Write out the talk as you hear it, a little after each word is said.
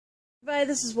Everybody,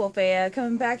 this is Wolfaya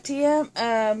coming back to you.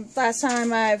 Last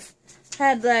time I've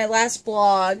had the last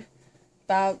blog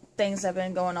about things that have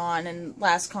been going on in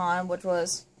last con, which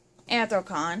was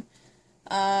Anthrocon.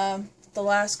 The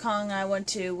last con I went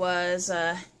to was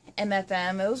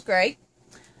MFM. It was great.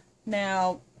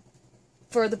 Now,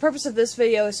 for the purpose of this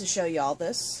video is to show you all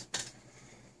this.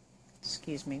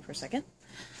 Excuse me for a second.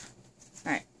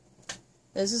 Alright.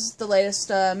 This is the latest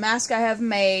mask I have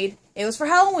made. It was for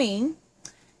Halloween.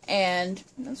 And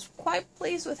I was quite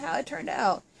pleased with how it turned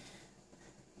out.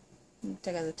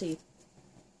 Take out the teeth.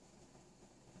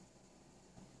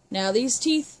 Now these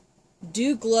teeth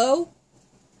do glow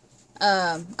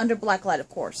under black light, of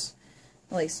course.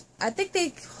 At least I think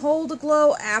they hold a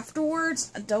glow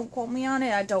afterwards. Don't quote me on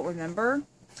it. I don't remember.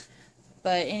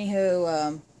 But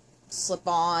anywho, slip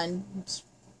on. It's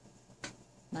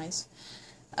nice.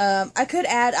 I could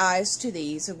add eyes to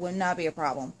these. It would not be a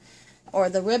problem. Or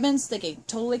the ribbons, they can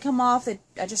totally come off.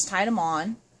 I just tied them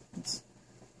on. It's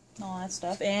all that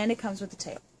stuff. And it comes with the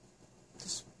tail.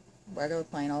 Just regular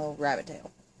plain old rabbit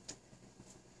tail.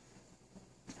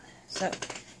 So,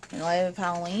 in light of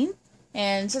Halloween.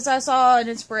 And since I saw an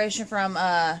inspiration from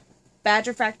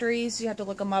Badger Factories, you have to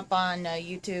look them up on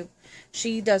YouTube.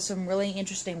 She does some really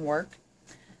interesting work.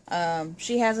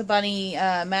 She has a bunny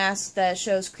mask that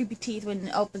shows creepy teeth when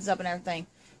it opens up and everything.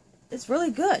 It's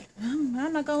really good.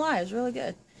 I'm not gonna lie, it's really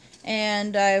good.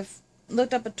 And I've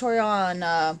looked up a tutorial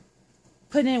on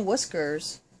putting in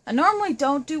whiskers. I normally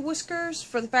don't do whiskers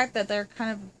for the fact that they're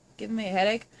kind of giving me a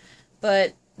headache.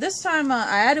 But this time I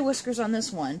added whiskers on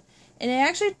this one. And it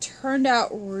actually turned out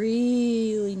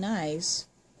really nice.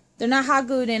 They're not hot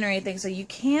glued in or anything, so you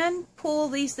can pull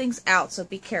these things out, so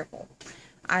be careful.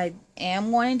 I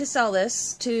am wanting to sell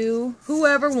this to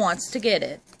whoever wants to get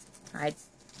it. I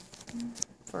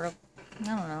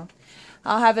don't know.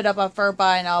 I'll have it up on Furby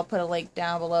and I'll put a link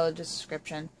down below the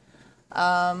description.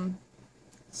 Let's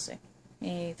see.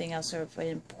 Anything else of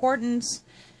importance,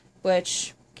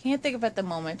 which can't think of at the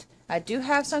moment. I do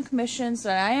have some commissions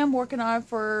that I am working on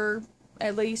for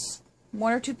at least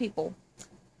 1 or 2 people.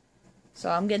 So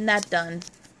I'm getting that done.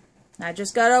 I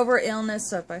just got over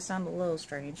illness, so if I sound a little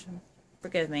strange,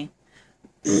 forgive me.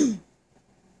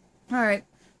 Alright.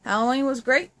 Halloween was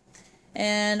great.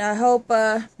 And I hope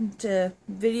to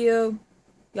video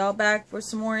y'all back for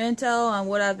some more intel on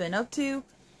what I've been up to.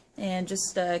 And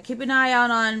just keep an eye out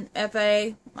on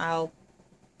FA. I'll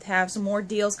have some more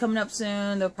deals coming up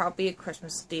soon. There'll probably be a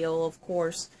Christmas deal, of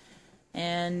course.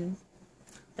 And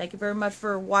thank you very much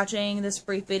for watching this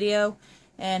brief video.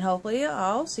 And hopefully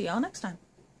I'll see y'all next time.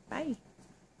 Bye.